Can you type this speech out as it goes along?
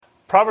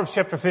Proverbs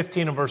chapter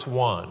 15 and verse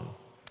 1.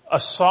 A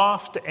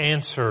soft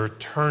answer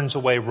turns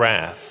away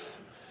wrath,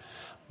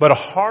 but a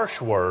harsh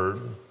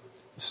word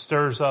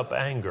stirs up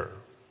anger.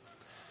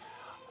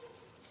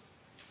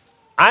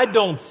 I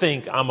don't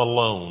think I'm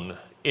alone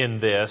in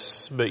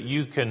this, but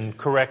you can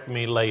correct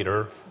me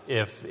later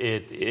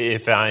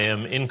if I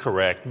am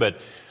incorrect.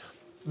 But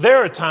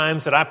there are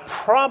times that I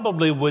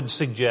probably would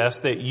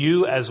suggest that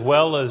you, as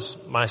well as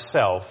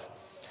myself,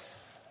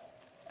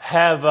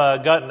 have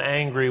gotten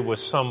angry with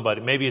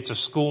somebody. Maybe it's a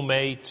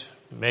schoolmate,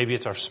 maybe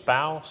it's our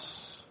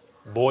spouse,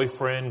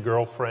 boyfriend,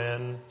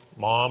 girlfriend,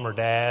 mom or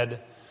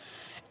dad.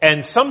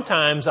 And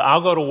sometimes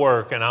I'll go to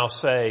work and I'll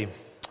say,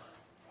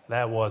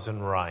 that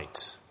wasn't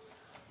right.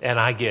 And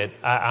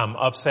I'm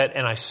upset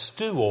and I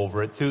stew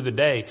over it through the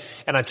day.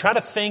 And I try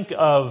to think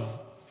of,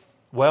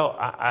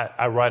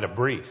 I write a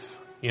brief.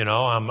 You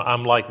know,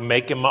 I'm like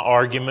making my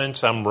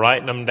arguments. I'm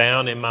writing them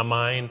down in my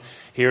mind.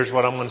 Here's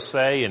what I'm going to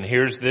say, and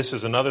this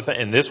is another thing,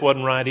 and this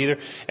wasn't right either.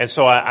 And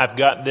so I've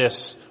got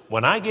this.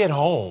 When I get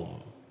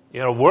home,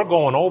 you know, we're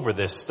going over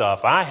this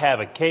stuff. I have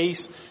a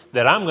case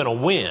that I'm going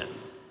to win.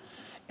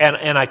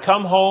 And I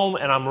come home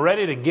and I'm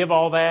ready to give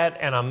all that,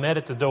 and I'm met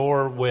at the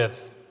door with,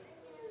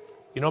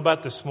 you know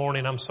about this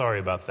morning? I'm sorry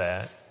about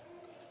that.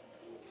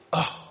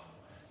 Oh,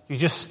 you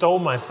just stole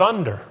my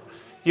thunder.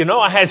 You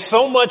know, I had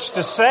so much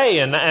to say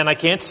and I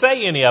can't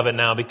say any of it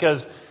now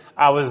because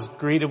I was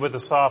greeted with a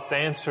soft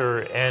answer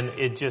and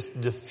it just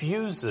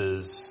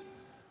diffuses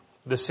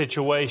the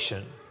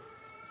situation.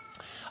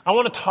 I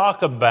want to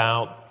talk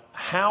about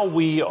how do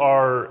we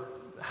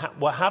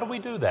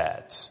do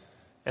that?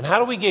 And how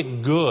do we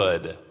get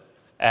good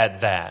at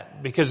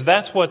that? Because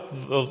that's what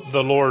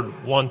the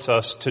Lord wants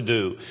us to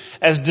do.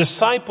 As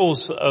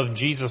disciples of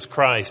Jesus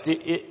Christ,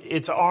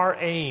 it's our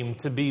aim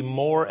to be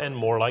more and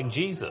more like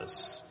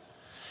Jesus.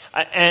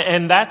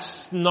 And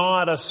that's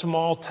not a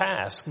small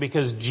task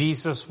because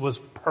Jesus was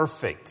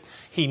perfect.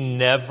 He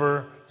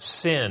never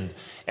sinned.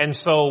 And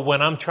so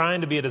when I'm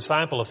trying to be a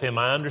disciple of Him,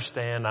 I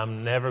understand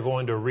I'm never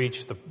going to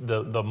reach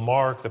the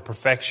mark, the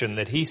perfection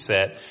that He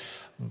set.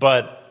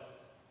 But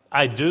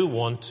I do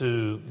want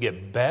to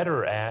get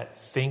better at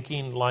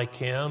thinking like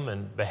Him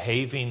and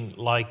behaving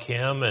like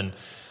Him and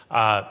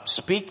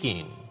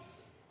speaking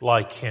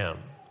like Him.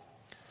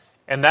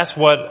 And that's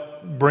what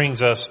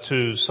brings us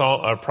to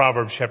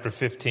Proverbs chapter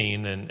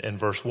 15 and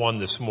verse 1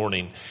 this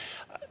morning.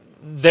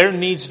 There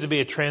needs to be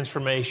a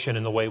transformation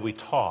in the way we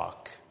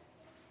talk.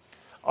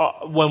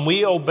 When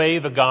we obey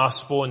the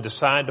gospel and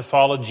decide to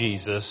follow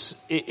Jesus,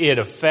 it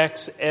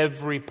affects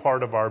every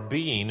part of our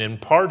being, and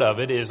part of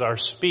it is our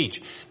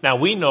speech. Now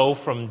we know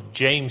from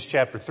James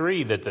chapter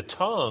 3 that the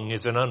tongue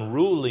is an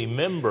unruly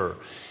member.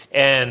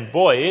 And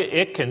boy,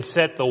 it can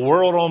set the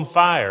world on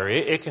fire.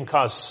 It can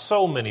cause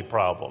so many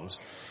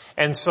problems.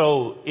 And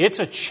so it's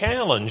a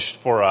challenge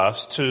for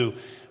us to,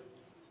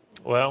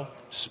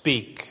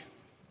 speak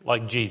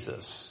like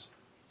Jesus.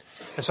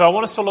 And so I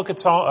want us to look at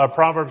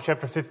Proverbs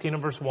chapter 15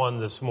 and verse 1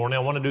 this morning.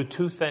 I want to do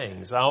two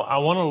things. I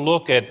want to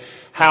look at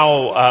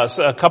how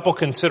a couple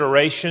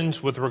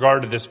considerations with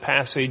regard to this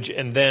passage,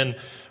 and then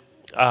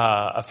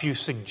a few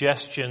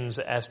suggestions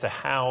as to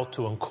how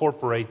to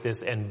incorporate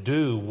this and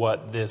do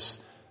what this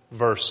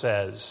verse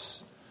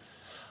says.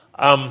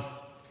 A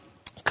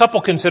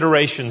couple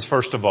considerations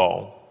first of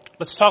all.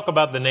 Let's talk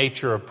about the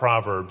nature of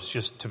Proverbs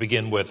just to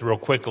begin with real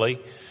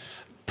quickly.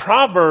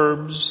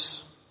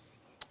 Proverbs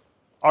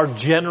are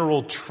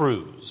general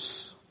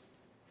truths.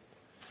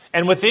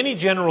 And with any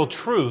general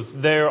truth,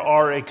 there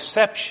are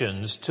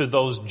exceptions to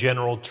those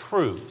general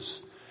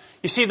truths.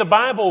 You see, the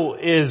Bible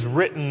is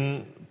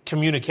written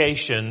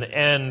communication,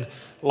 and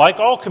like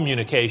all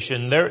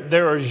communication,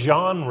 there are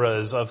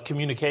genres of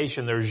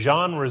communication. There are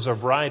genres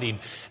of writing.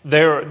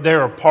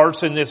 There are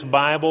parts in this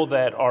Bible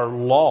that are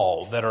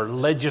law, that are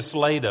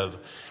legislative.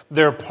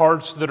 There are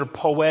parts that are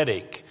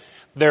poetic.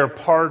 There are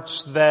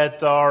parts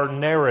that are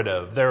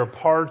narrative. There are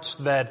parts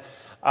that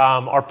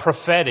are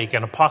prophetic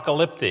and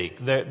apocalyptic.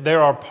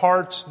 There are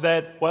parts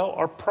that,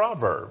 are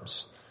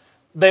proverbs.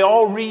 They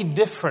all read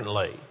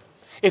differently.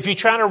 If you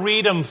try to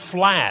read them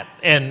flat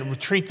and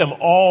treat them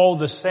all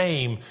the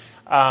same,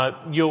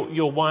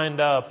 you'll wind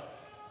up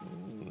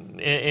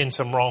in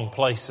some wrong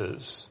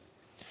places.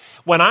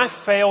 When I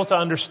fail to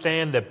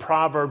understand that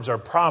proverbs are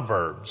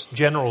proverbs,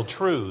 general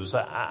truths,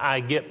 I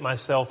get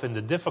myself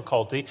into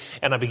difficulty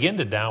and I begin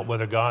to doubt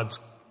whether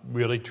God's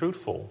really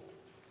truthful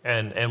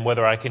and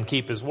whether I can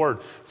keep His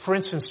word. For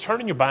instance,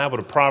 turn in your Bible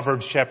to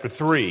Proverbs chapter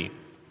 3.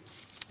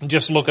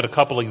 Just look at a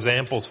couple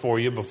examples for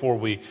you before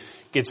we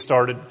get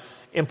started.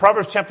 In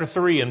Proverbs chapter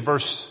 3 and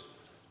verse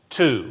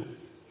 2,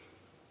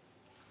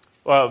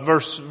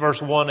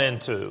 verse 1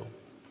 and 2.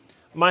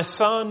 My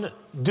son,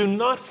 do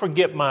not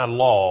forget my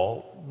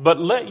law, but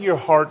let your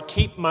heart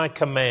keep my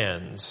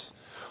commands.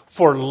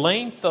 For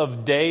length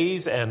of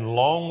days and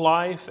long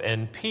life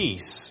and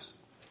peace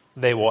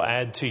they will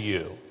add to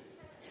you.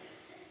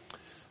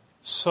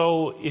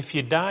 So if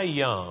you die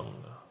young,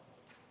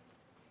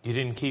 you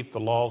didn't keep the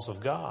laws of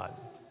God.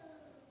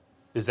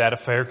 Is that a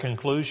fair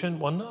conclusion?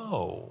 Well,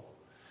 no.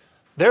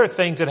 There are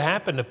things that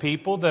happen to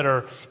people that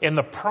are in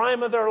the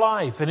prime of their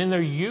life and in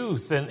their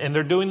youth, and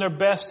they're doing their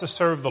best to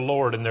serve the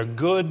Lord, and they're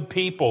good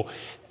people,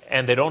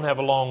 and they don't have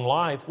a long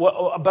life.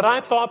 Well, but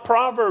I thought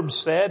Proverbs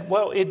said,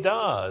 well, it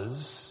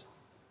does.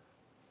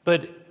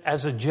 But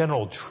as a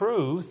general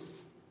truth,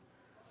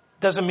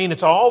 doesn't mean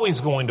it's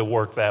always going to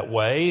work that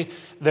way.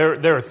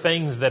 There are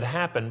things that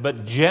happen,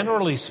 but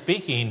generally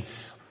speaking,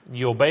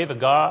 you obey the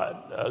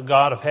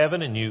God of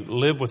heaven, and you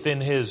live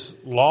within His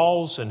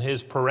laws and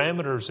His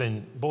parameters,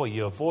 and boy,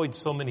 you avoid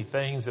so many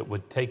things that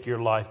would take your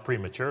life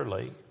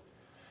prematurely.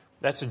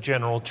 That's a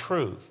general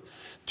truth.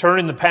 Turn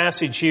in the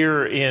passage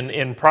here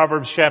in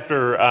Proverbs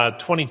chapter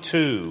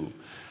 22.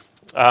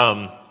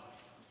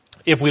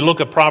 If we look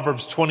at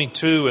Proverbs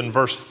 22 and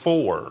verse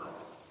 4,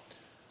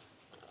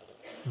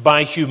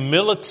 by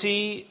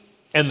humility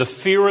and the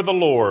fear of the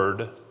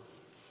Lord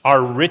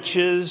are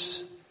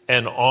riches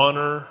and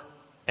honor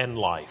and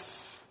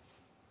life.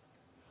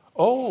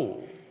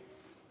 Oh,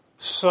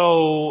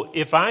 so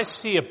if I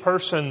see a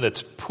person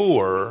that's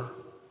poor,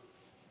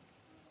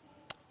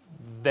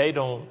 they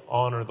don't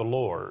honor the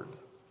Lord.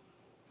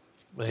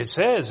 It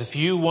says if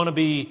you want to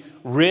be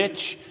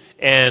rich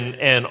and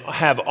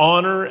have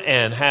honor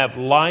and have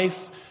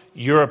life,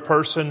 you're a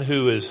person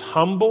who is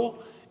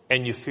humble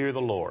and you fear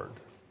the Lord.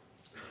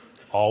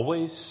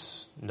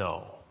 Always?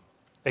 No.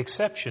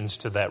 Exceptions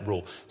to that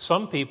rule.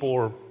 Some people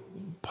are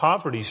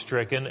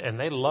poverty-stricken and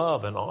they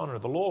love and honor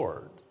the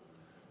Lord.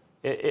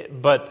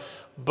 But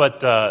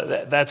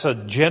that's a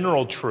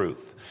general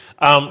truth.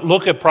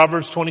 Look at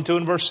Proverbs 22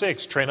 and verse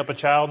 6. Train up a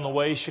child in the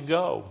way he should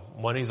go.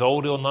 When he's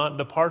old, he'll not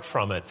depart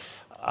from it.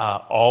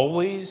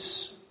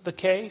 Always the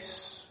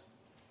case?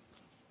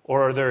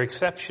 Or are there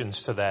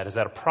exceptions to that? Is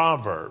that a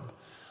proverb?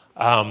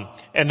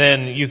 And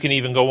then you can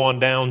even go on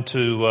down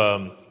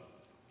to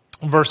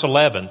verse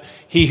 11.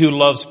 He who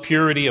loves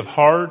purity of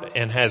heart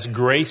and has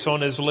grace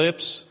on his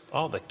lips,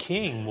 oh, the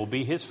king will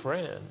be his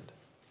friend.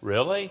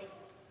 Really?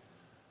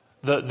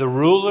 The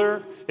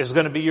ruler is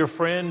going to be your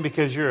friend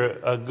because you're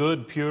a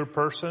good, pure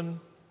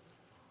person?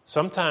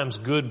 Sometimes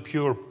good,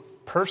 pure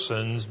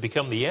persons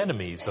become the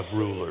enemies of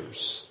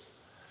rulers.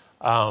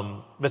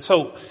 But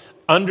so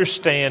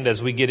understand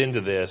as we get into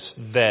this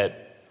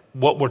that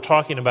what we're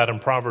talking about in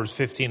Proverbs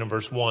 15 and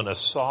verse 1, a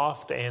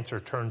soft answer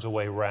turns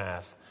away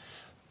wrath.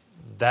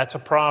 That's a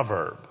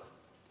proverb.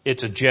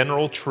 It's a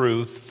general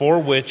truth for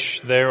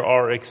which there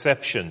are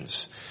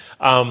exceptions.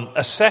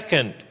 A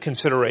second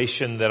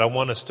consideration that I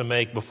want us to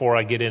make before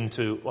I get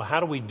into, well, how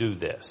do we do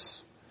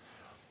this,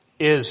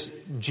 is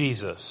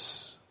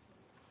Jesus.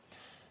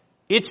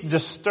 It's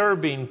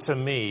disturbing to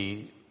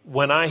me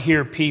when I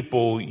hear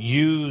people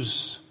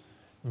use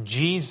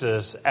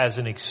Jesus as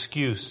an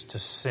excuse to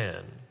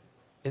sin.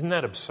 Isn't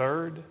that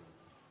absurd?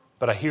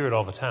 But I hear it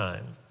all the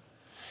time.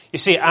 You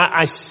see,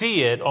 I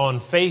see it on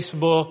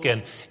Facebook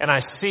and I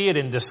see it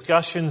in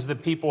discussions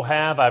that people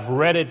have. I've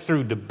read it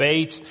through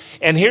debates.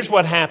 And here's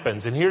what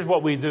happens, and here's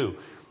what we do.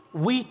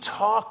 We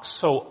talk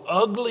so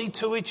ugly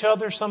to each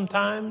other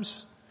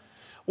sometimes.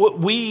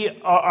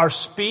 Our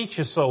speech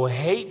is so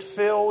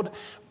hate-filled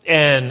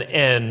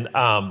and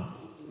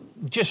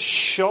just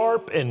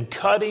sharp and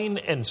cutting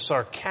and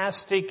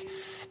sarcastic.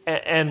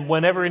 And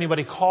whenever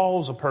anybody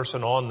calls a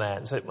person on that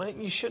and say, well,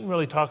 you shouldn't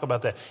really talk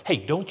about that. Hey,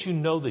 don't you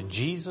know that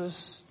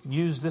Jesus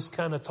used this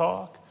kind of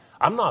talk?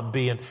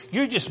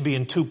 You're just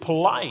being too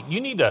polite.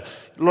 You need to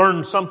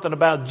learn something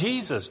about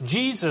Jesus.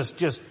 Jesus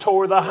just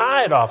tore the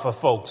hide off of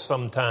folks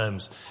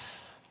sometimes.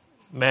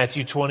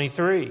 Matthew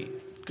 23.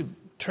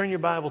 Turn your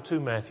Bible to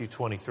Matthew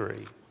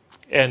 23.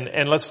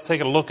 And let's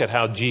take a look at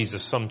how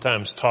Jesus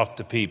sometimes talked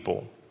to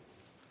people.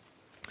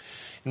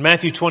 In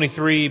Matthew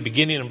 23,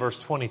 beginning in verse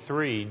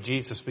 23,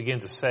 Jesus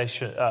begins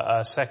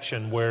a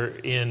section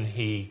wherein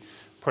he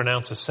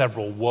pronounces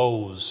several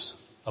woes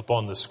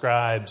upon the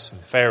scribes and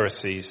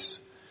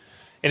Pharisees.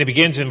 And he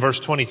begins in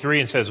verse 23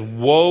 and says,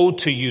 "Woe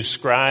to you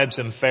scribes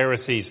and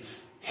Pharisees,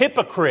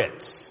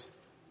 hypocrites."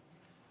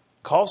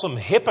 Calls them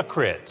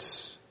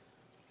hypocrites.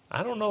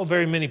 I don't know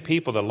very many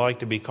people that like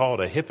to be called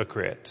a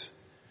hypocrite.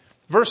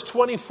 Verse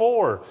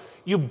 24,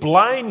 "You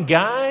blind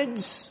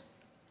guides."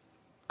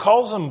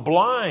 Calls them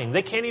blind.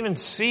 They can't even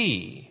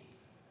see.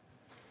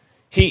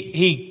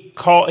 He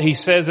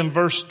says in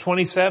verse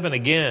 27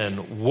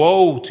 again,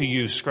 "Woe to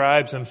you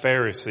scribes and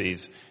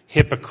Pharisees,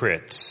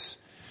 hypocrites."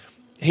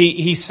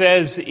 He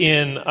says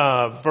in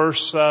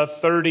verse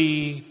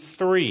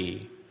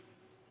 33,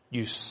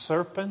 "You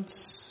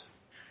serpents,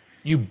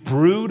 you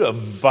brood of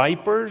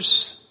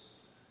vipers,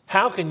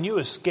 how can you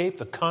escape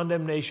the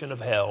condemnation of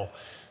hell?"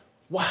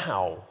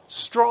 Wow,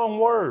 strong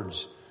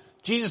words.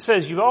 Jesus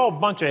says, you're all a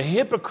bunch of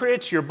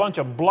hypocrites. You're a bunch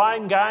of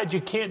blind guides.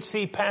 You can't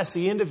see past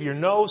the end of your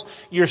nose.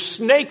 You're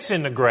snakes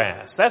in the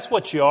grass. That's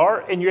what you are,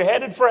 and you're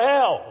headed for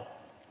hell.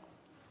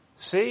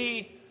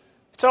 See?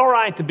 It's all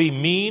right to be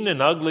mean and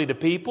ugly to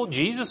people.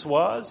 Jesus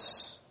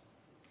was.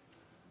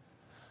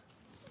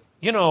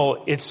 You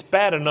know, it's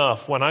bad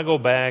enough when I go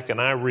back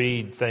and I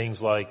read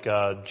things like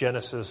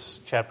Genesis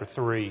chapter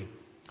 3,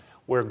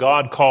 where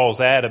God calls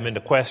Adam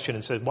into question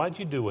and said, "Why'd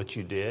you do what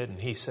you did?"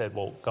 And he said,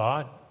 "Well,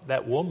 God,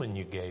 that woman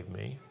you gave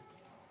me.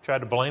 Tried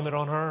to blame it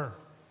on her.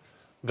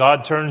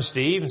 God turns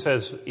to Eve and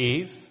says,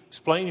 Eve,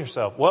 explain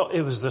yourself. Well,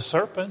 it was the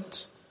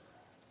serpent.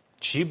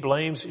 She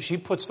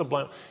puts the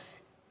blame.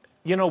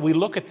 You know, we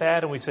look at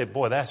that and we say,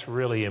 boy, that's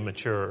really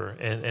immature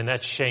and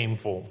that's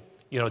shameful.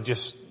 You know,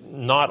 just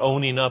not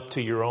owning up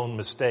to your own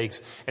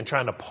mistakes and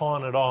trying to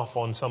pawn it off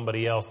on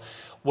somebody else.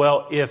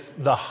 Well, if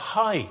the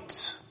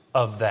height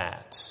of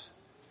that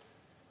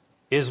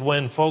is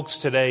when folks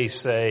today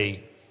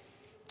say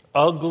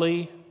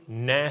ugly,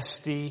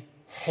 nasty,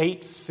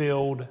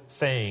 hate-filled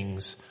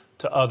things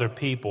to other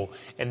people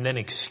and then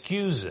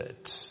excuse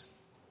it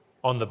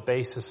on the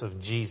basis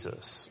of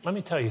Jesus. Let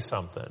me tell you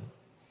something.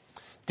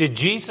 Did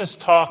Jesus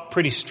talk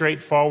pretty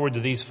straightforward to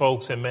these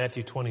folks in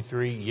Matthew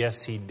 23?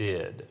 Yes, he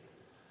did.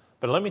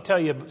 But let me tell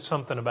you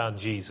something about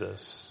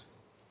Jesus.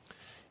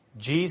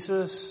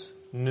 Jesus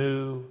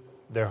knew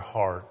their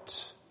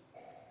heart.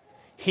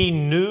 He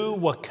knew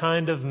what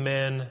kind of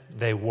men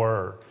they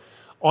were.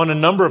 On a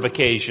number of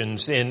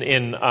occasions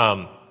in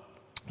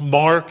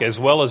Mark as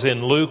well as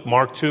in Luke,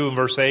 Mark 2 and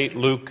verse 8,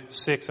 Luke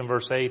 6 and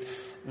verse 8,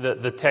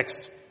 the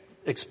text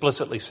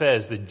explicitly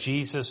says that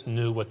Jesus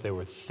knew what they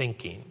were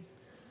thinking.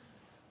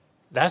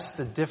 That's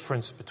the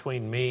difference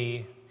between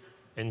me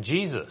and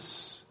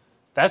Jesus.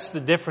 That's the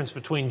difference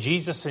between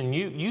Jesus and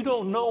you. You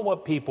don't know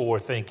what people were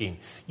thinking.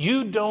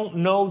 You don't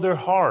know their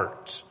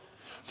heart.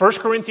 1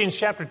 Corinthians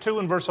chapter 2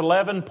 and verse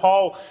 11,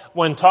 Paul,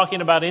 when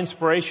talking about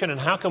inspiration and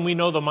how can we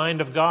know the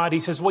mind of God, he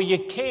says, well, you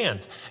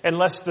can't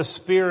unless the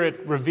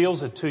Spirit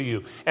reveals it to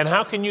you. And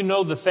how can you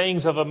know the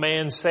things of a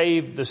man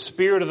save the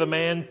Spirit of the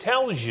man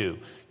tells you?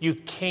 You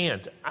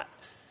can't.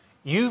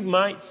 You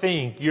might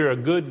think you're a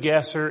good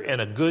guesser and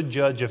a good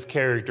judge of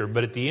character,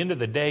 but at the end of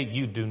the day,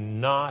 you do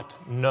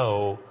not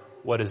know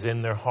what is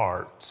in their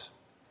hearts.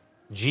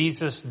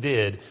 Jesus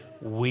did.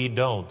 We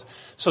don't.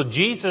 So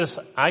Jesus,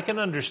 I can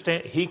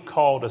understand, he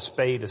called a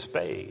spade a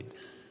spade.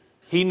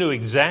 He knew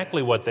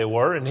exactly what they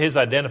were and his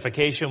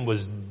identification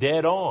was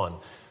dead on.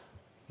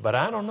 But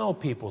I don't know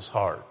people's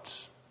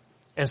hearts.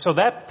 And so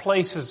that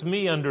places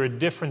me under a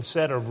different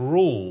set of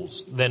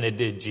rules than it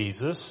did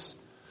Jesus.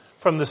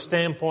 From the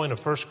standpoint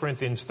of 1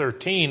 Corinthians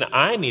 13,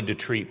 I need to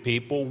treat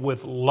people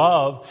with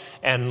love,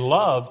 and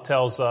love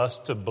tells us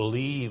to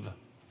believe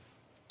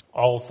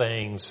all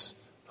things,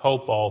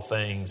 hope all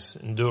things,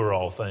 endure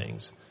all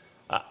things.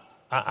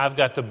 I've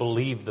got to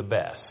believe the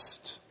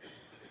best.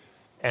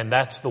 And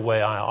that's the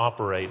way I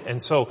operate.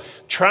 And so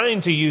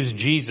trying to use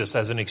Jesus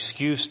as an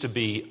excuse to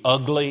be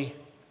ugly,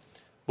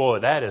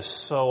 boy, that is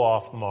so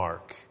off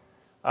mark.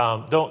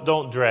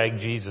 Don't drag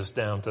Jesus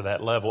down to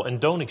that level, and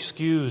don't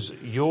excuse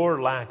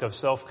your lack of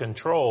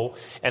self-control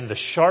and the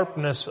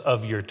sharpness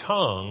of your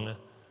tongue.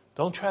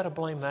 Don't try to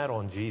blame that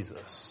on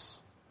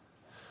Jesus.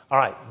 All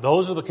right,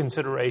 those are the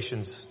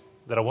considerations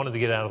that I wanted to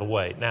get out of the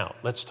way. Now,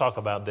 let's talk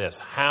about this.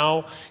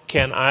 How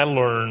can I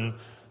learn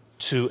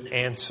to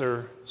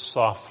answer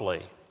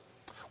softly?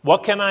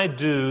 What can I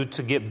do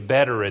to get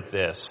better at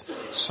this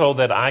so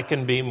that I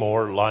can be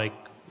more like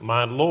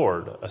my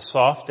Lord? A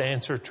soft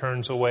answer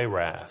turns away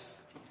wrath,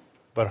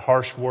 but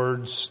harsh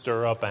words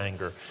stir up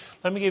anger.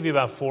 Let me give you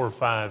about 4 or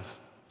 5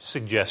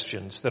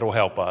 suggestions that will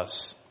help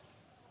us.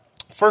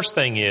 First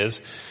thing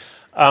is,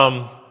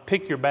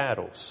 pick your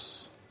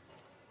battles.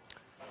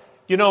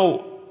 You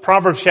know,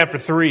 Proverbs chapter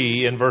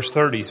 3 and verse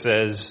 30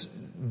 says,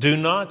 do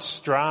not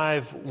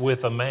strive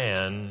with a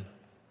man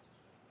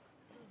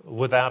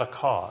without a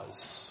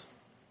cause.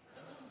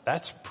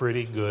 That's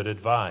pretty good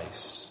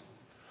advice.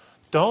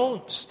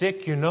 Don't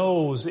stick your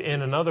nose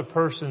in another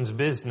person's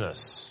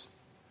business.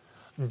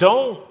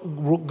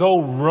 Don't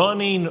go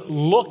running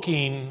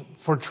looking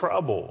for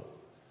trouble.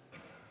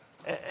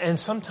 And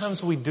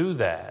sometimes we do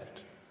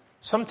that.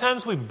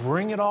 Sometimes we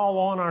bring it all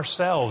on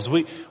ourselves.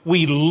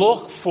 We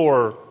look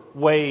for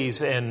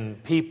ways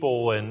and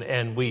people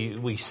and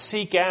we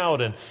seek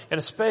out and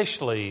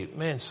especially,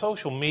 man,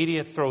 social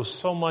media throws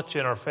so much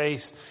in our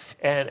face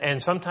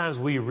and sometimes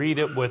we read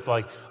it with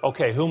like,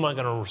 okay, who am I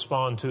going to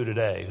respond to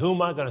today? Who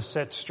am I going to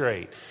set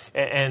straight?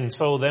 And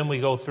so then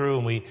we go through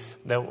and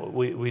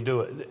we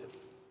do it.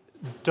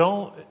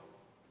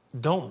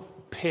 Don't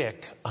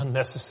pick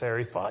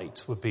unnecessary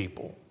fights with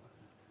people.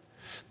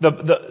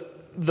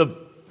 The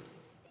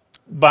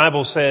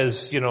Bible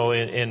says, you know,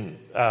 in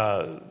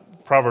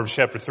Proverbs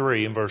chapter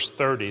 3 and verse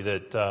 30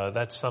 that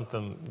that's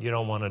something you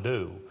don't want to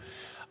do.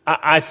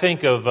 I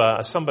think of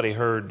I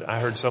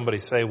heard somebody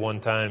say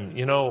one time,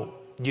 you know,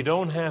 you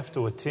don't have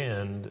to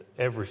attend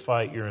every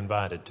fight you're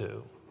invited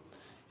to.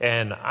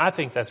 And I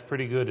think that's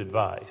pretty good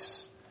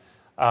advice.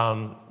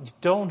 You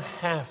don't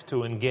have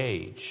to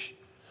engage.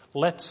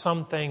 Let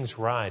some things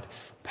ride.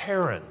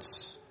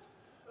 Parents,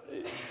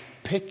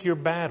 pick your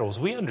battles.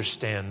 We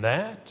understand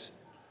that.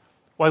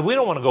 Why, we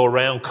don't want to go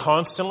around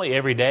constantly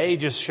every day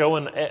just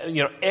showing,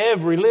 you know,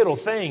 every little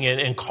thing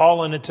and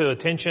calling it to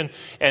attention.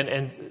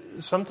 And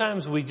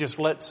sometimes we just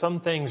let some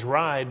things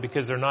ride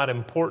because they're not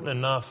important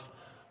enough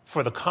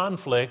for the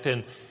conflict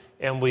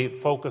and we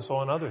focus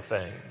on other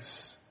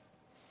things.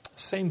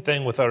 Same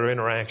thing with our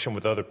interaction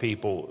with other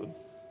people.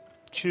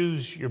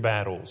 choose your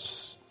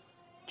battles.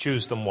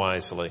 Choose them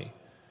wisely.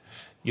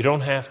 You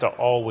don't have to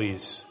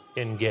always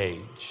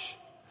engage.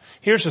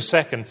 Here's a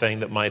second thing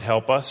that might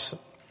help us,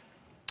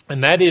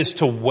 and that is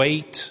to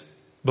wait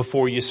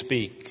before you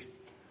speak.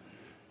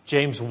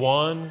 James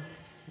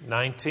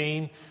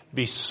 1:19,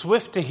 be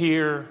swift to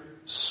hear,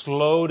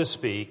 slow to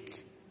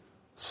speak,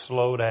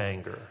 slow to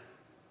anger.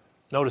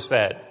 Notice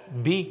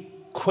that. Be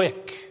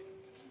quick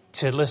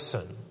to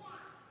listen.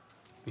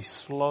 Be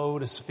slow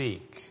to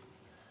speak.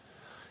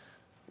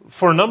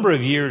 For a number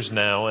of years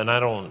now, and I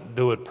don't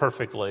do it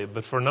perfectly,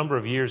 but for a number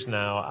of years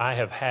now, I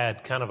have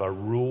had kind of a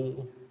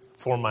rule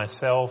for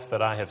myself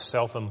that I have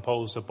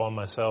self-imposed upon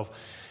myself.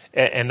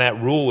 And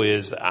that rule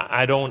is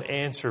I don't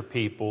answer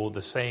people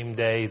the same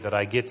day that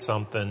I get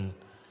something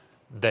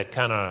that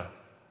kind of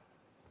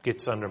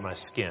gets under my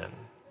skin.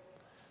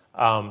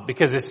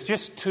 Because it's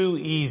just too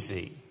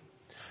easy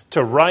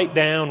to write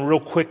down real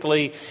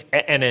quickly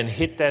and then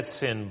hit that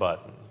send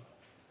button.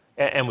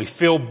 And we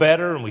feel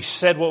better and we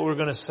said what we were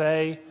going to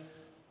say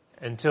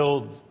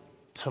until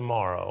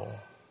tomorrow.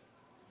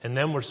 And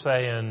then we're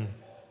saying,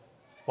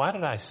 why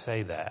did I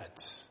say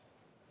that?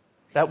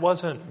 That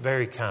wasn't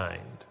very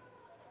kind.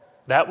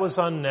 That was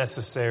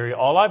unnecessary.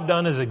 All I've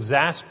done is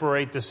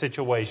exasperate the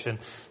situation.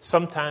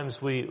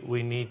 Sometimes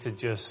we need to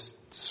just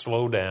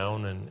slow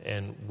down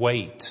and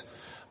wait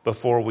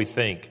before we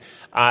think.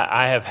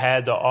 I have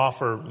had to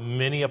offer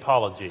many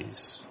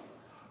apologies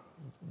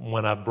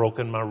when I've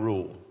broken my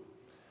rule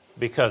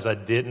because I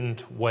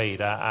didn't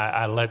wait.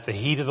 I let the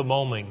heat of the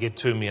moment get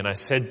to me and I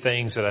said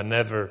things that I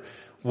never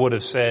would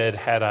have said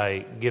had I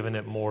given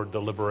it more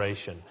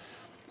deliberation.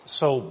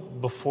 So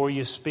before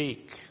you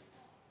speak,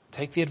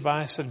 take the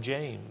advice of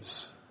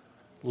James.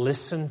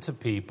 Listen to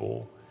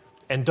people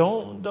and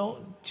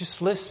don't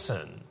just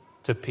listen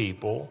to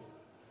people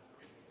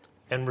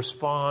and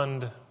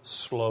respond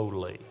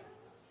slowly.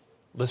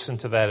 Listen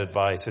to that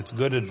advice. It's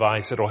good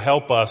advice. It'll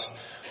help us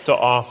to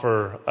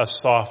offer a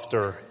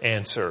softer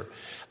answer.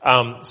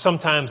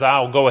 Sometimes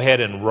I'll go ahead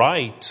and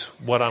write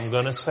what I'm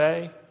going to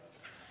say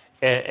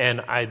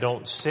and I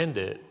don't send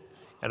it.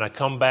 And I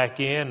come back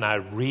in, I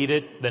read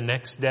it the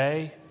next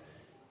day,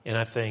 and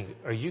I think,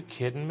 are you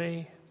kidding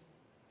me?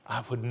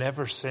 I would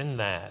never send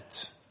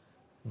that.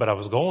 But I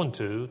was going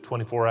to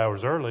 24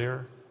 hours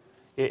earlier.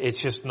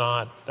 It's just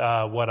not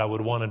what I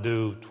would want to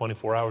do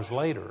 24 hours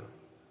later.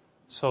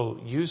 So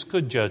use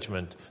good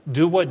judgment.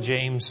 Do what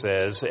James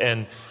says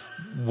and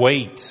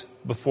wait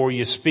before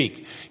you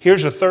speak.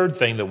 Here's a third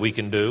thing that we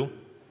can do.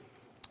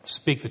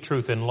 Speak the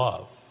truth in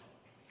love.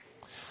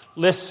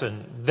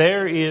 Listen,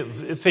 there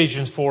is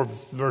Ephesians 4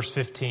 verse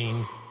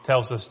 15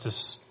 tells us to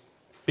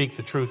speak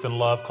the truth in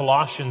love.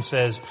 Colossians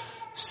says,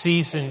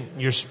 season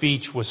your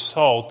speech with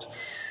salt.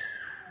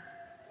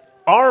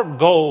 Our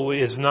goal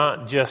is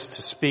not just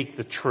to speak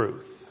the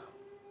truth.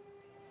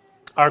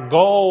 Our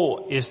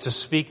goal is to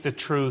speak the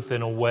truth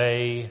in a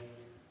way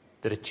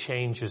that it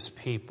changes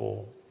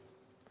people,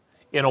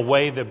 in a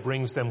way that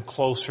brings them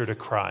closer to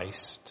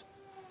Christ.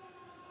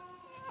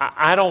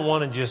 I don't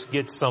want to just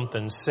get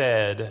something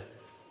said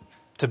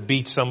to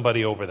beat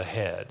somebody over the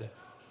head.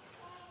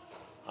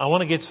 I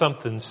want to get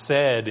something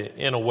said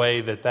in a way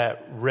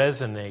that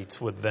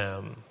resonates with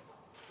them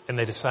and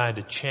they decide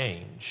to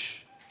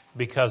change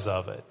because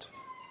of it.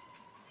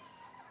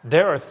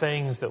 There are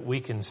things that we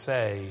can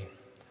say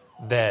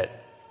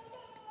that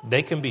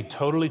they can be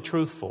totally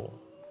truthful,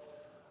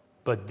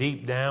 but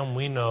deep down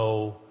we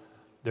know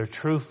they're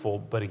truthful,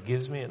 but it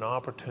gives me an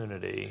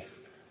opportunity,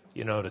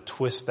 to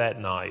twist that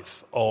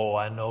knife. Oh,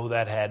 I know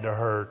that had to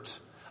hurt.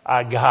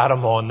 I got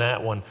him on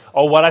that one.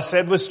 Oh, what I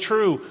said was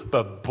true,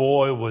 but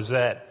boy, was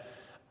that,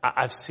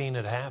 I've seen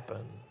it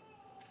happen.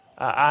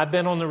 I've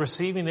been on the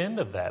receiving end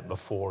of that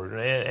before,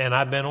 and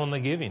I've been on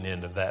the giving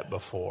end of that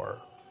before.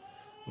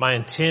 My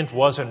intent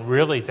wasn't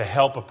really to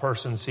help a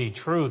person see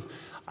truth.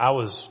 I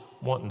was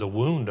wanting to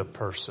wound a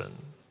person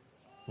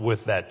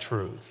with that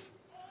truth.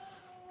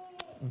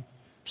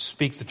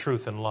 Speak the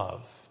truth in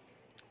love.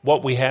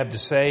 What we have to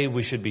say,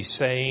 we should be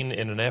saying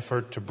in an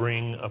effort to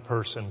bring a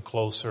person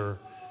closer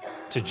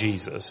to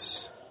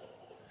Jesus.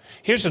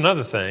 Here's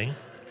another thing.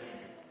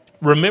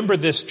 Remember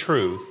this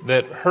truth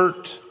that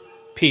hurt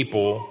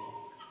people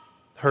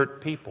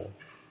hurt people.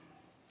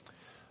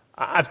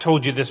 I've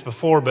told you this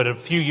before, but a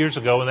few years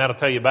ago, and that'll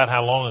tell you about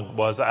how long it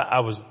was, I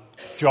was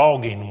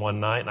jogging one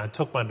night and I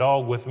took my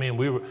dog with me and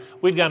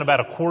we'd gone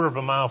about a quarter of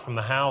a mile from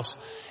the house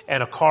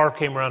and a car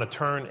came around a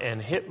turn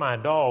and hit my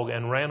dog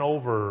and ran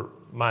over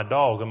my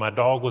dog, and my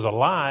dog was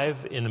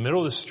alive in the middle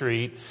of the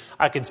street.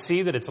 I could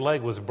see that its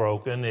leg was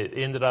broken. It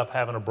ended up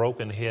having a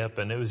broken hip,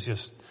 and it was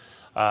just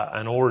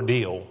an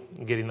ordeal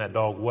getting that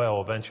dog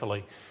well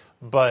eventually.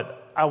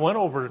 But I went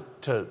over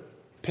to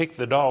pick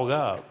the dog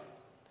up,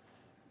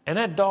 and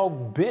that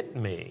dog bit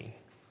me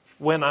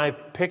when I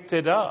picked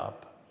it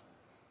up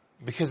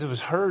because it was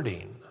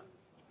hurting.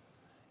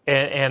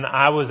 And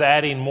I was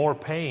adding more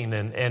pain,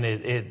 and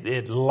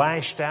it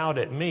lashed out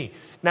at me.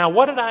 Now,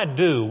 what did I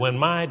do when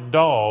my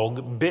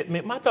dog bit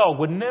me? My dog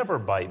would never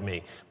bite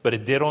me, but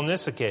it did on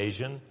this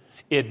occasion.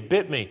 It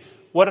bit me.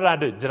 what did I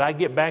do? Did I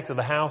get back to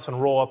the house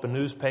and roll up a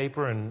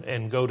newspaper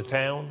and go to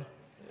town?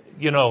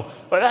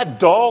 But that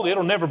dog,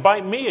 it'll never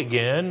bite me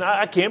again.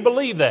 I can't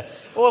believe that.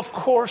 Well, of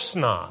course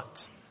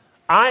not.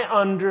 I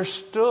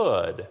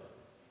understood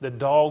the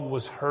dog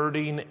was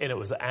hurting and it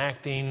was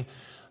acting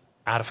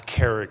out of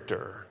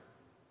character.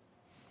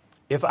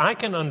 If I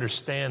can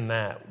understand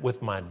that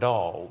with my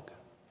dog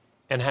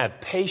and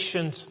have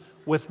patience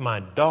with my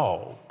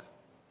dog,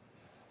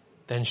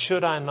 then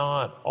should I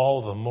not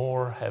all the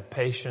more have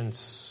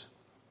patience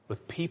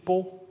with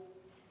people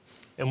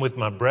and with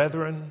my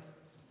brethren?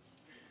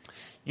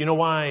 You know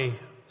why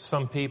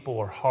some people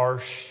are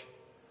harsh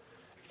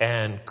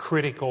and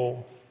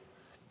critical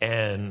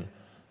and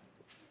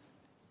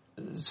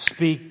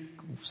speak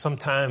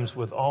sometimes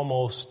with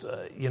almost,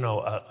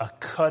 a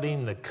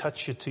cutting that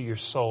cuts you to your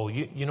soul?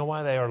 You know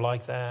why they are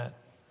like that?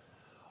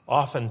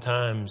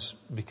 Oftentimes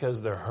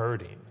because they're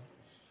hurting.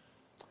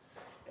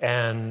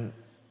 And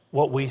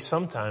what we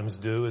sometimes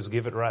do is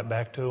give it right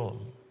back to them.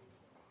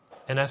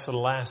 And that's the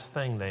last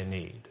thing they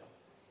need.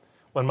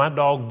 When my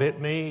dog bit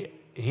me,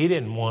 he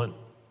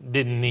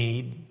didn't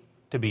need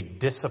to be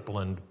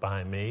disciplined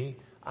by me.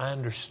 I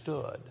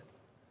understood.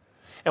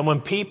 And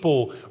when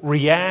people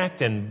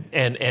react and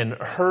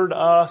hurt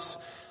us,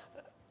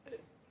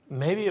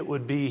 maybe it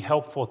would be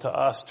helpful to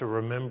us to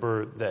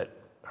remember that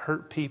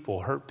hurt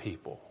people hurt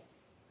people.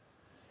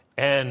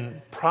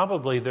 And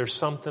probably there's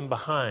something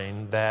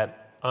behind that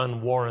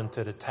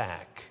unwarranted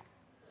attack.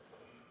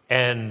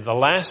 And the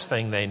last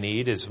thing they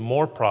need is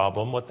more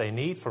problem. What they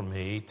need for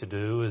me to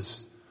do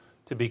is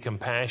to be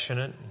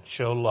compassionate,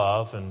 show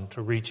love, and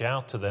to reach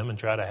out to them and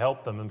try to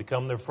help them and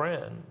become their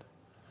friend.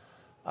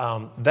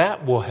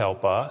 That will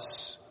help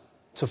us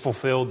to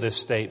fulfill this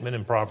statement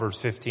in Proverbs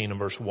 15 and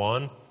verse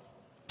 1.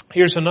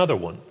 Here's another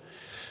one.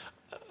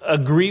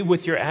 Agree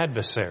with your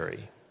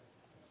adversary.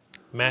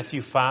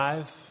 Matthew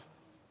 5,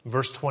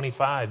 verse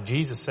 25.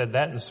 Jesus said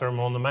that in the Sermon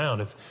on the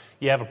Mount. If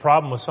you have a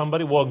problem with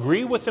somebody, well,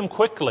 agree with them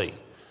quickly.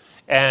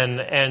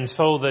 And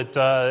so that,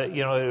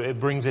 it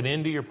brings an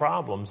end to your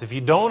problems. If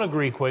you don't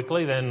agree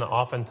quickly, then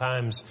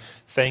oftentimes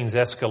things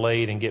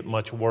escalate and get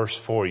much worse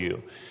for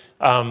you.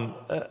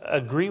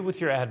 Agree with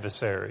your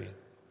adversary.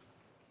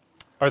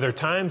 Are there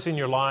times in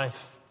your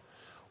life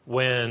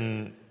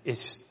when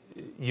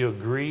you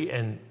agree,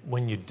 and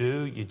when you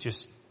do, you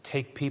just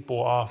take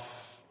people off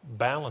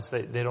balance?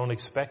 They don't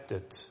expect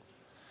it.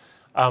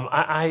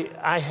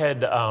 I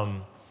had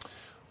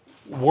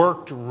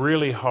worked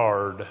really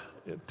hard.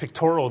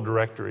 Pictorial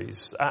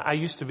directories. I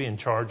used to be in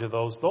charge of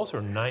those. Those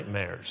are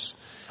nightmares.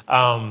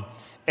 And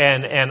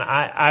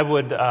I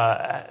would,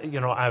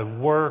 I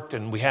worked,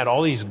 and we had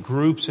all these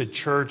groups at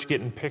church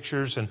getting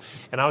pictures, and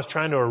I was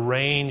trying to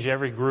arrange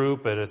every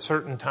group at a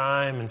certain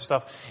time and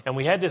stuff. And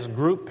we had this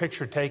group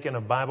picture taken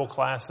of Bible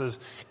classes.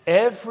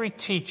 Every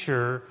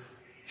teacher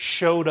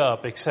showed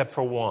up except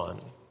for one.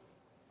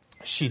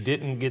 She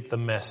didn't get the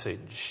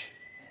message.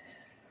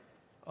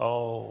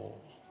 Oh,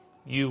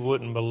 you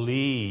wouldn't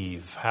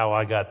believe how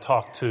I got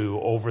talked to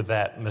over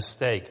that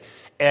mistake.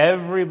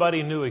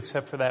 Everybody knew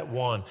except for that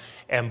one.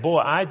 And boy,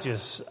 I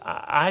just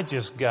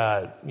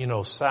got,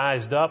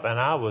 sized up, and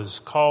I was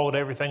called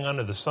everything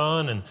under the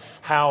sun, and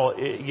how,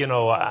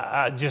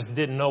 I just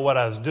didn't know what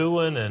I was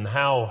doing, and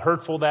how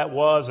hurtful that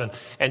was, and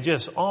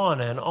just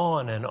on and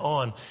on and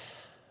on.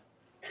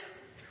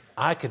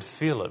 I could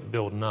feel it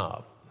building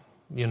up.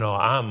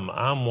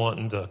 I'm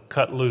wanting to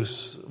cut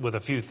loose with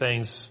a few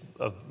things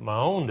of my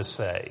own to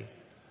say.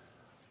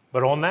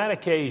 But on that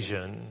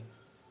occasion,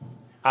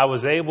 I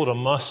was able to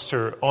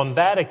muster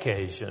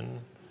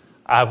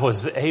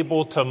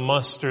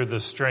the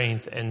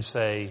strength and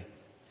say,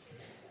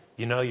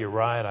 you're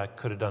right, I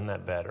could have done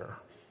that better.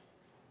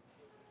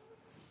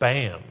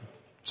 Bam.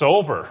 It's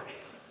over.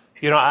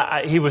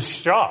 He was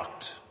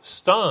shocked,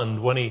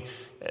 stunned when he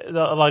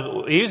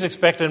was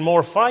expecting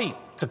more fight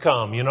to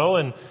come,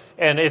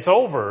 and it's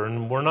over,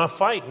 and we're not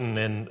fighting.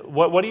 And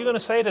what are you going to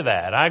say to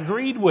that? I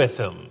agreed with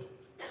him.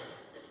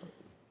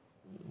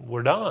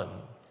 We're done.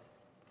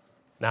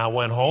 Now, I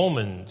went home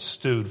and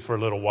stewed for a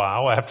little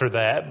while after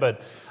that,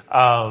 but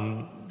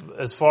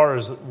as far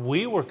as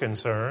we were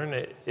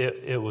concerned,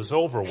 it was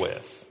over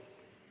with.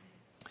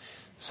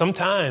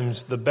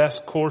 Sometimes the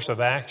best course of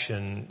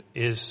action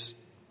is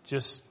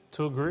just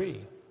to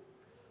agree.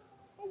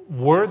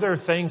 Were there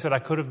things that I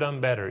could have done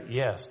better?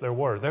 Yes, there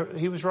were.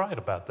 He was right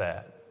about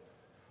that.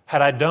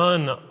 Had I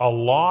done a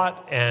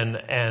lot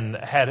and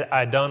had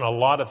I done a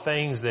lot of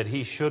things that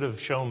he should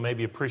have shown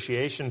maybe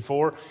appreciation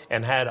for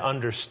and had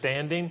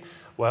understanding?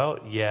 Well,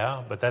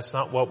 yeah, but that's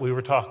not what we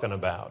were talking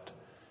about.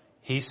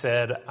 He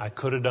said I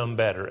could have done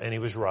better, and he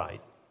was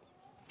right.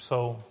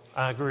 So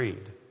I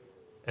agreed,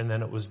 and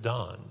then it was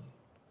done.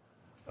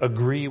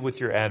 Agree with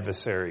your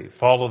adversary.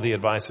 Follow the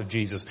advice of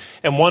Jesus.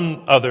 And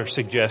one other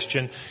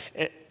suggestion,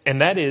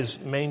 and that is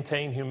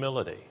maintain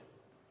humility.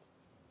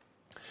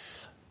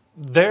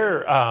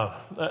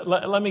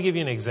 Let me give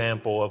you an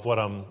example of what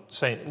I'm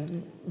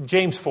saying.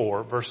 James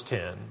 4, verse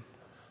 10,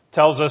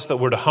 tells us that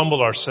we're to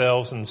humble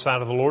ourselves in the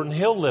sight of the Lord, and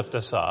He'll lift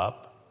us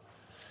up.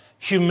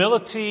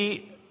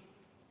 Humility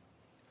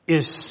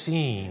is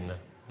seen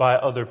by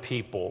other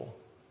people.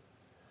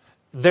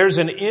 There's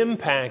an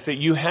impact that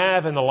you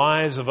have in the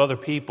lives of other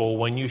people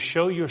when you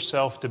show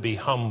yourself to be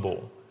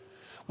humble.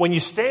 When you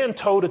stand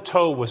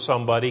toe-to-toe with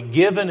somebody,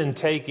 giving and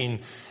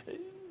taking,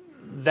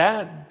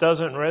 that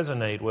doesn't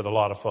resonate with a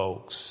lot of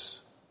folks.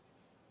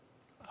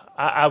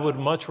 I would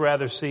much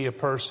rather see a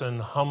person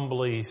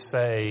humbly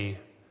say,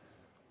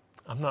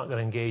 I'm not going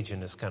to engage in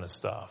this kind of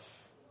stuff.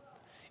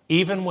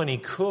 Even when he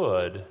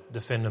could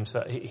defend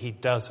himself, he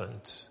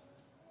doesn't.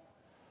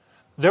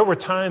 There were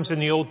times in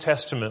the Old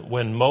Testament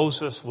when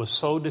Moses was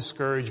so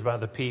discouraged by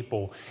the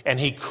people, and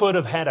he could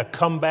have had a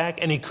comeback,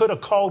 and he could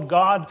have called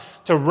God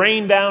to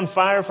rain down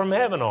fire from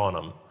heaven on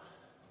him.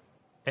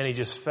 And he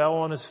just fell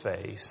on his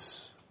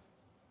face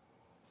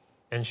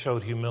and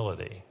showed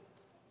humility.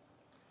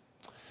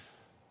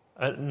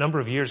 A number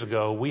of years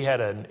ago, we had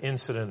an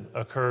incident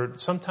occurred.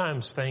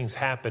 Sometimes things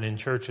happen in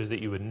churches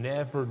that you would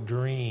never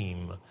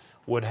dream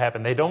would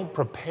happen. They don't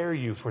prepare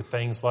you for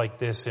things like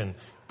this in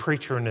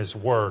preacher and his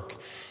work.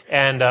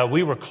 And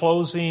we were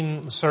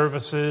closing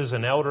services.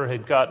 An elder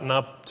had gotten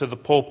up to the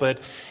pulpit,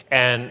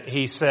 and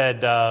he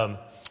said,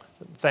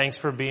 thanks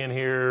for being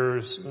here,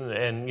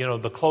 and,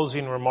 the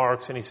closing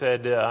remarks. And he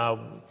said,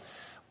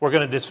 we're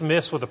going to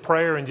dismiss with a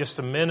prayer in just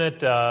a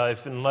minute,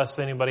 unless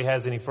anybody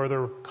has any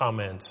further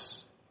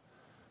comments.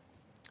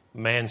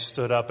 Man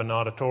stood up in the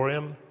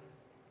auditorium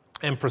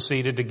and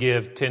proceeded to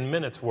give 10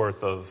 minutes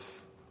worth of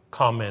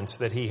comments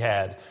that he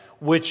had,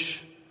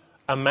 which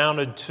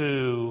amounted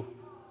to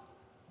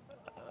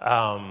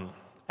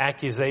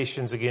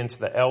accusations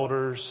against the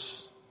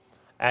elders,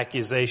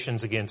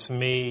 accusations against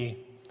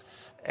me,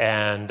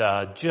 and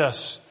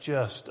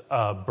just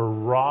a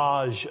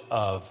barrage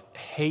of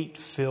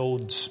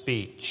hate-filled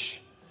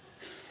speech.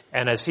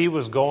 And as he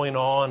was going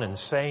on and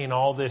saying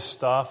all this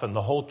stuff, and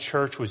the whole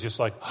church was just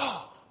like,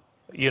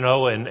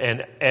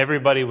 and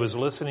everybody was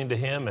listening to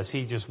him as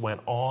he just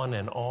went on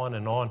and on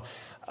and on.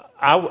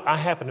 I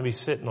happened to be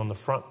sitting on the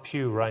front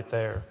pew right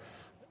there.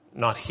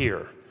 Not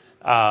here.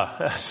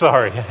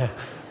 Sorry.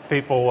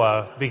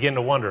 People begin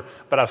to wonder.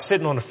 But I was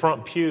sitting on the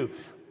front pew,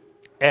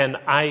 and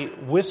I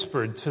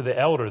whispered to the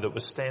elder that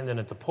was standing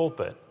at the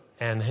pulpit,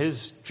 and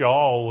his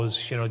jaw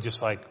was,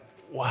 just like,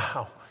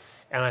 wow.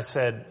 And I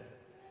said,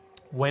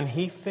 when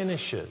he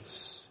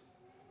finishes,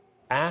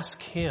 ask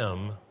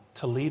him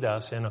to lead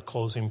us in a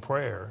closing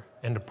prayer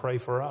and to pray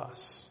for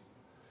us.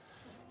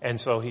 And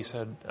so he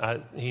said,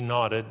 he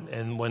nodded.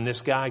 And when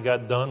this guy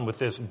got done with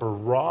this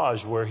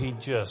barrage where he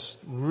just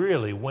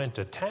really went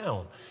to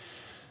town,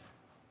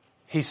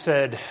 he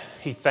said,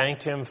 he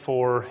thanked him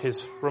for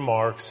his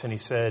remarks. And he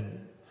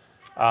said,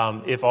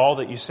 if all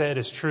that you said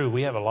is true,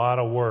 we have a lot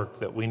of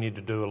work that we need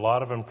to do, a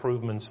lot of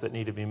improvements that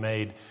need to be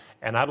made.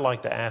 And I'd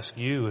like to ask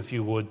you, if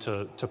you would,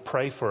 to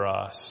pray for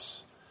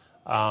us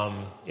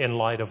in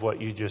light of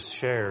what you just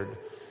shared.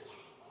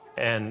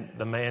 And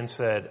the man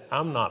said,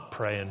 I'm not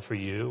praying for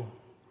you.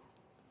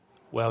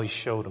 Well, he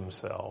showed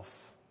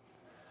himself.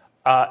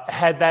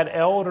 Had that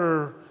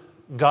elder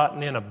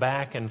gotten in a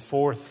back and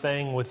forth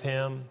thing with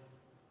him,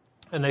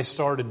 and they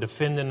started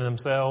defending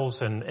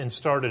themselves and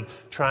started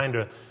trying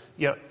to,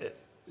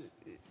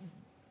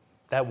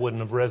 that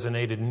wouldn't have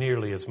resonated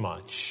nearly as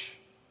much.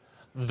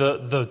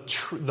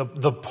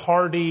 The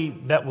party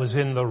that was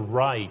in the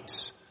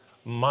right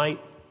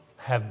might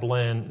have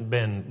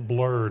been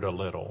blurred a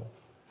little.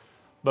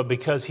 But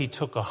because he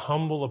took a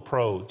humble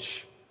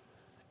approach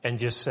and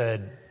just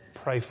said,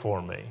 pray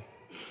for me.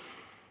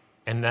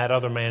 And that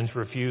other man's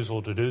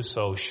refusal to do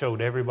so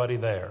showed everybody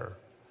there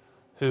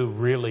who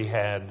really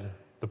had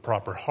the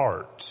proper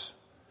heart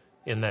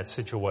in that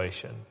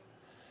situation.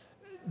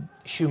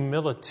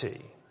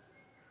 Humility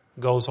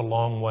goes a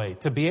long way.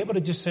 To be able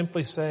to just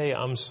simply say,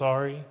 I'm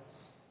sorry,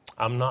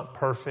 I'm not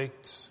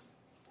perfect,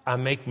 I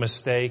make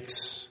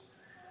mistakes.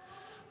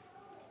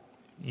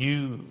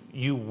 You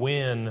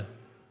win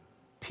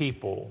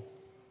people.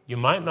 You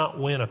might not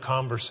win a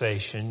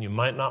conversation, you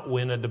might not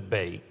win a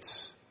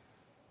debate,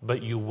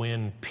 but you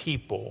win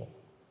people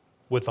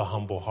with a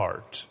humble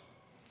heart.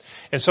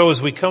 And so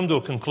as we come to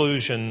a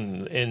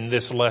conclusion in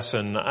this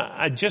lesson,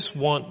 I just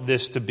want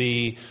this to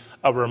be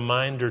a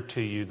reminder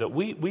to you that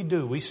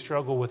we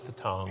struggle with the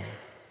tongue.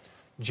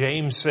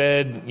 James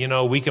said,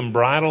 we can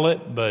bridle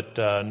it, but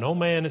no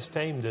man has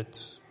tamed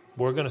it.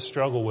 We're going to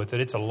struggle with it.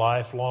 It's a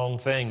lifelong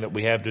thing that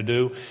we have to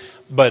do.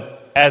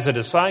 But as a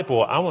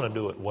disciple, I want to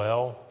do it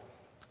well.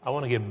 I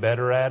want to get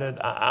better at it.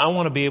 I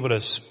want to be able to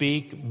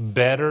speak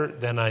better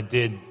than I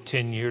did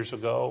 10 years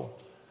ago.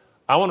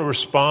 I want to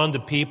respond to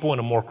people in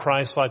a more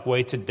Christ-like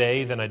way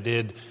today than I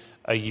did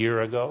a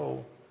year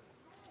ago.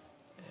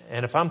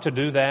 And if I'm to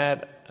do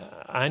that,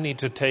 I need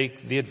to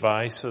take the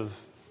advice of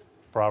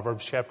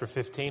Proverbs chapter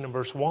 15 and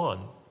verse 1.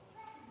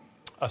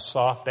 A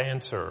soft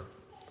answer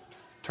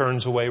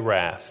turns away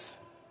wrath,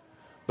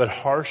 but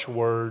harsh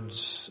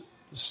words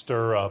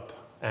stir up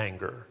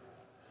anger.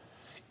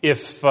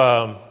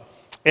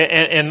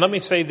 And let me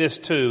say this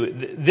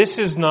too, this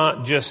is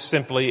not just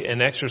simply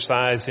an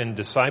exercise in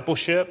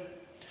discipleship.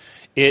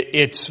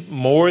 It's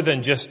more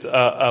than just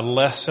a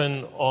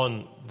lesson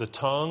on the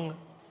tongue.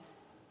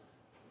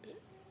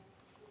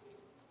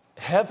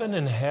 Heaven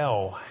and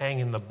hell hang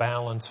in the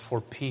balance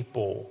for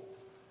people.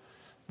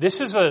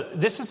 This is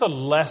a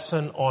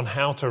lesson on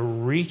how to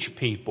reach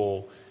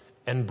people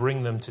and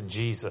bring them to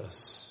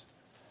Jesus.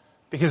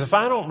 Because if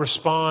I don't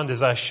respond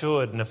as I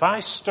should, and if I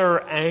stir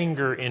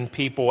anger in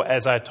people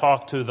as I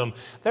talk to them,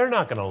 they're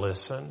not going to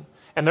listen.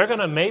 And they're going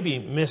to maybe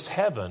miss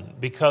heaven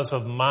because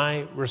of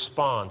my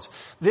response.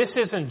 This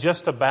isn't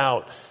just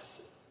about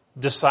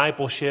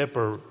discipleship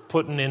or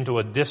putting into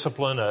a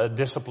discipline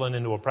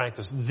into a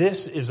practice.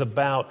 This is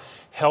about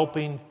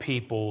helping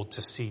people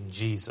to see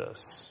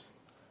Jesus.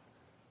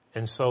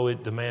 And so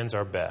it demands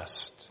our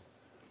best.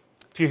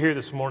 If you're here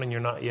this morning, you're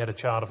not yet a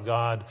child of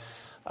God,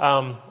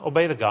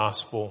 obey the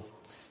gospel.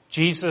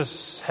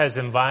 Jesus has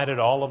invited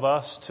all of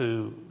us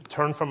to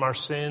turn from our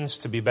sins,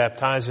 to be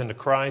baptized into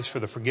Christ for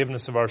the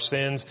forgiveness of our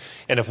sins.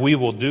 And if we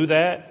will do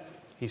that,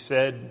 He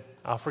said,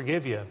 I'll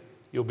forgive you.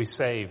 You'll be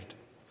saved.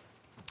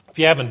 If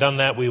you haven't done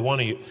that, we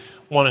want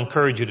to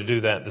encourage you to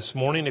do that this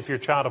morning. If you're a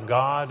child of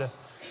God,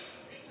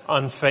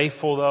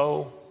 unfaithful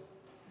though,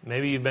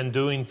 maybe you've been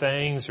doing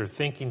things or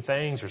thinking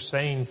things or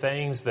saying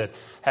things that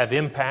have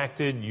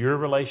impacted your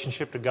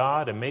relationship to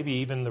God and maybe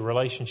even the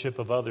relationship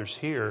of others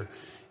here.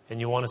 And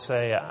you want to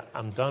say,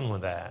 I'm done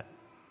with that.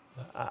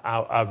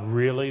 I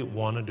really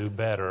want to do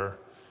better.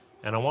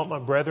 And I want my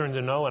brethren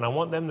to know, and I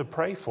want them to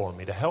pray for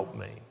me, to help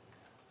me.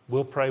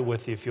 We'll pray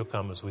with you if you'll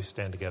come as we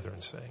stand together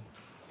and sing.